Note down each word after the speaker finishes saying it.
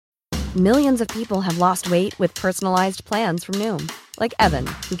Millions of people have lost weight with personalized plans from Noom. Like Evan,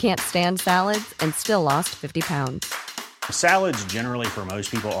 who can't stand salads and still lost 50 pounds. Salads generally for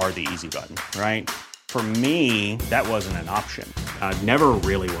most people are the easy button, right? For me, that wasn't an option. I never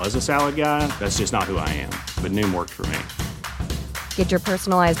really was a salad guy. That's just not who I am. But Noom worked for me. Get your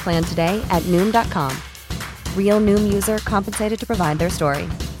personalized plan today at Noom.com. Real Noom user compensated to provide their story.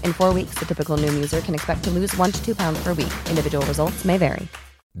 In 4 weeks, the typical Noom user can expect to lose 1 to 2 pounds per week. Individual results may vary.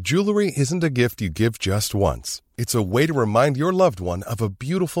 Jewelry isn't a gift you give just once. It's a way to remind your loved one of a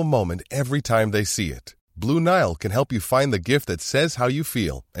beautiful moment every time they see it. Blue Nile can help you find the gift that says how you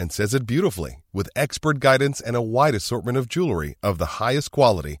feel and says it beautifully, with expert guidance and a wide assortment of jewelry of the highest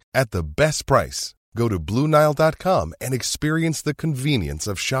quality at the best price. Go to BlueNile.com and experience the convenience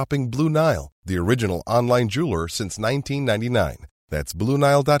of shopping Blue Nile, the original online jeweler since 1999. That's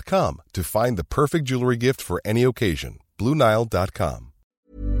BlueNile.com to find the perfect jewelry gift for any occasion. BlueNile.com.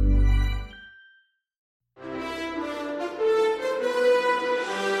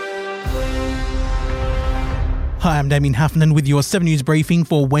 Hi, I'm Damien Heffernan with your 7 News briefing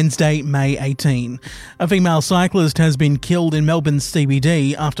for Wednesday, May 18. A female cyclist has been killed in Melbourne's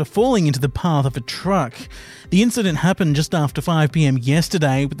CBD after falling into the path of a truck. The incident happened just after 5 p.m.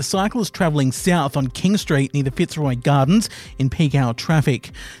 yesterday, with the cyclist travelling south on King Street near the Fitzroy Gardens in peak hour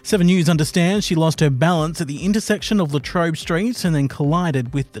traffic. 7 News understands she lost her balance at the intersection of Latrobe Street and then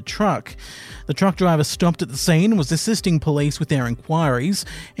collided with the truck. The truck driver stopped at the scene and was assisting police with their inquiries.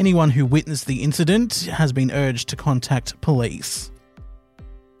 Anyone who witnessed the incident has been urged to contact police.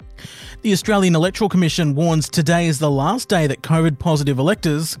 The Australian Electoral Commission warns today is the last day that COVID-positive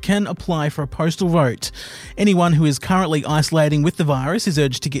electors can apply for a postal vote. Anyone who is currently isolating with the virus is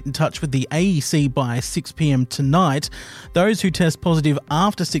urged to get in touch with the AEC by 6 p.m. tonight. Those who test positive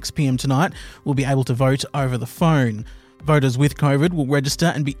after 6 p.m. tonight will be able to vote over the phone. Voters with COVID will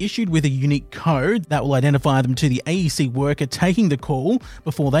register and be issued with a unique code that will identify them to the AEC worker taking the call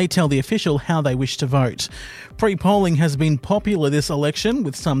before they tell the official how they wish to vote. Pre-polling has been popular this election,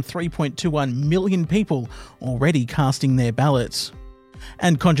 with some 3.21 million people already casting their ballots.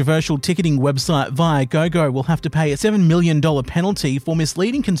 And controversial ticketing website Viagogo will have to pay a $7 million penalty for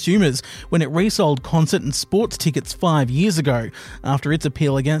misleading consumers when it resold concert and sports tickets 5 years ago, after its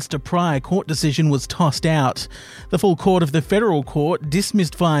appeal against a prior court decision was tossed out. The full court of the federal court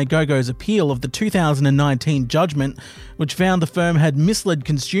dismissed Viagogo's appeal of the 2019 judgment, which found the firm had misled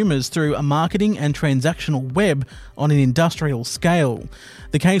consumers through a marketing and transactional web on an industrial scale.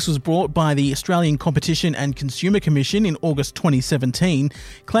 The case was brought by the Australian Competition and Consumer Commission in August 2017,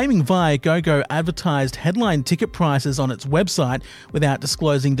 claiming Viagogo advertised headline ticket prices on its website without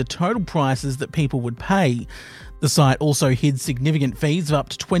disclosing the total prices that people would pay. The site also hid significant fees of up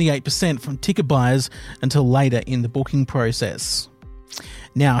to 28% from ticket buyers until later in the booking process.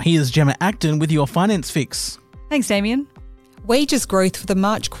 Now here's Gemma Acton with your Finance Fix. Thanks, Damien. Wages growth for the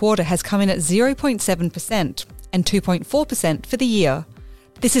March quarter has come in at 0.7% and 2.4% for the year.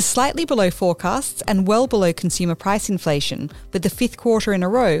 This is slightly below forecasts and well below consumer price inflation, with the 5th quarter in a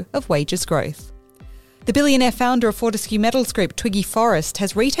row of wages growth. The billionaire founder of Fortescue Metals Group, Twiggy Forrest,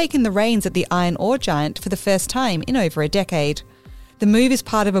 has retaken the reins at the iron ore giant for the first time in over a decade. The move is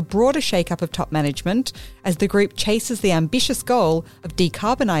part of a broader shake-up of top management as the group chases the ambitious goal of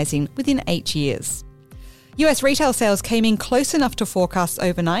decarbonising within 8 years. US retail sales came in close enough to forecasts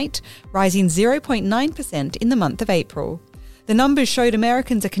overnight, rising 0.9% in the month of April. The numbers showed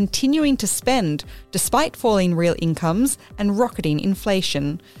Americans are continuing to spend despite falling real incomes and rocketing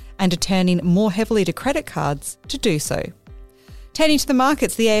inflation, and are turning more heavily to credit cards to do so. Turning to the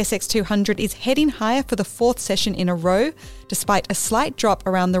markets, the ASX 200 is heading higher for the 4th session in a row, despite a slight drop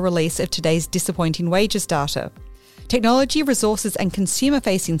around the release of today's disappointing wages data. Technology, resources and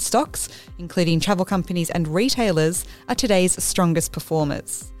consumer-facing stocks, including travel companies and retailers, are today's strongest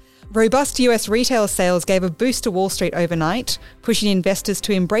performers. Robust US retail sales gave a boost to Wall Street overnight, pushing investors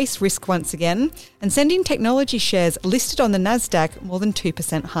to embrace risk once again and sending technology shares listed on the Nasdaq more than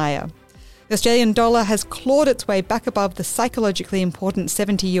 2% higher. The Australian dollar has clawed its way back above the psychologically important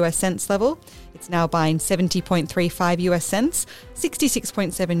 70 US cents level. It's now buying 70.35 US cents,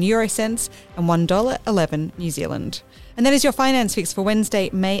 66.7 euro cents and $1.11 New Zealand. And that is your Finance Fix for Wednesday,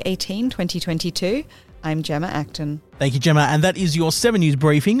 May 18, 2022. I'm Gemma Acton. Thank you, Gemma. And that is your 7 News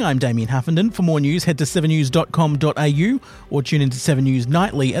briefing. I'm Damien Huffenden. For more news, head to 7news.com.au or tune into 7 News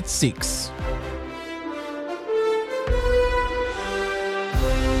nightly at 6.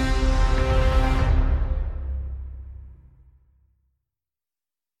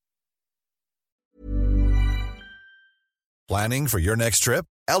 Planning for your next trip?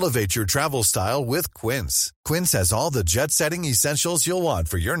 Elevate your travel style with Quince. Quince has all the jet-setting essentials you'll want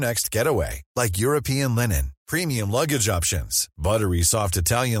for your next getaway, like European linen, premium luggage options, buttery soft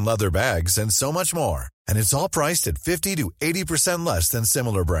Italian leather bags, and so much more. And it's all priced at 50 to 80% less than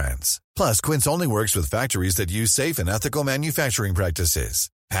similar brands. Plus, Quince only works with factories that use safe and ethical manufacturing practices.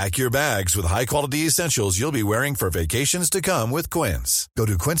 Pack your bags with high-quality essentials you'll be wearing for vacations to come with Quince. Go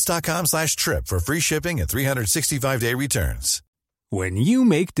to quince.com/trip for free shipping and 365-day returns. When you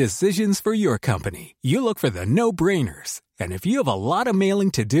make decisions for your company, you look for the no-brainers. And if you have a lot of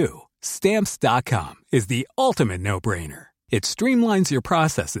mailing to do, Stamps.com is the ultimate no-brainer. It streamlines your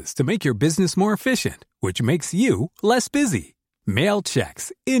processes to make your business more efficient, which makes you less busy. Mail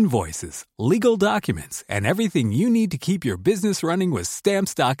checks, invoices, legal documents, and everything you need to keep your business running with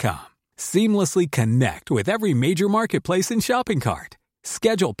Stamps.com. Seamlessly connect with every major marketplace and shopping cart.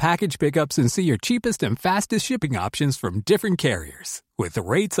 Schedule package pickups and see your cheapest and fastest shipping options from different carriers, with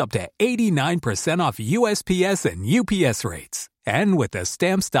rates up to 89% off USPS and UPS rates. And with the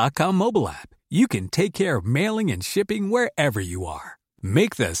Stamps.com mobile app, you can take care of mailing and shipping wherever you are.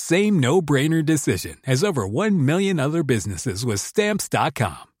 Make the same no-brainer decision as over 1 million other businesses with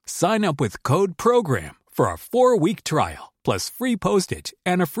Stamps.com. Sign up with code PROGRAM for a 4-week trial, plus free postage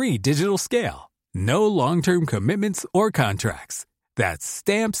and a free digital scale. No long-term commitments or contracts. That's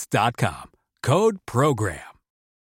Stamps.com. Code PROGRAM.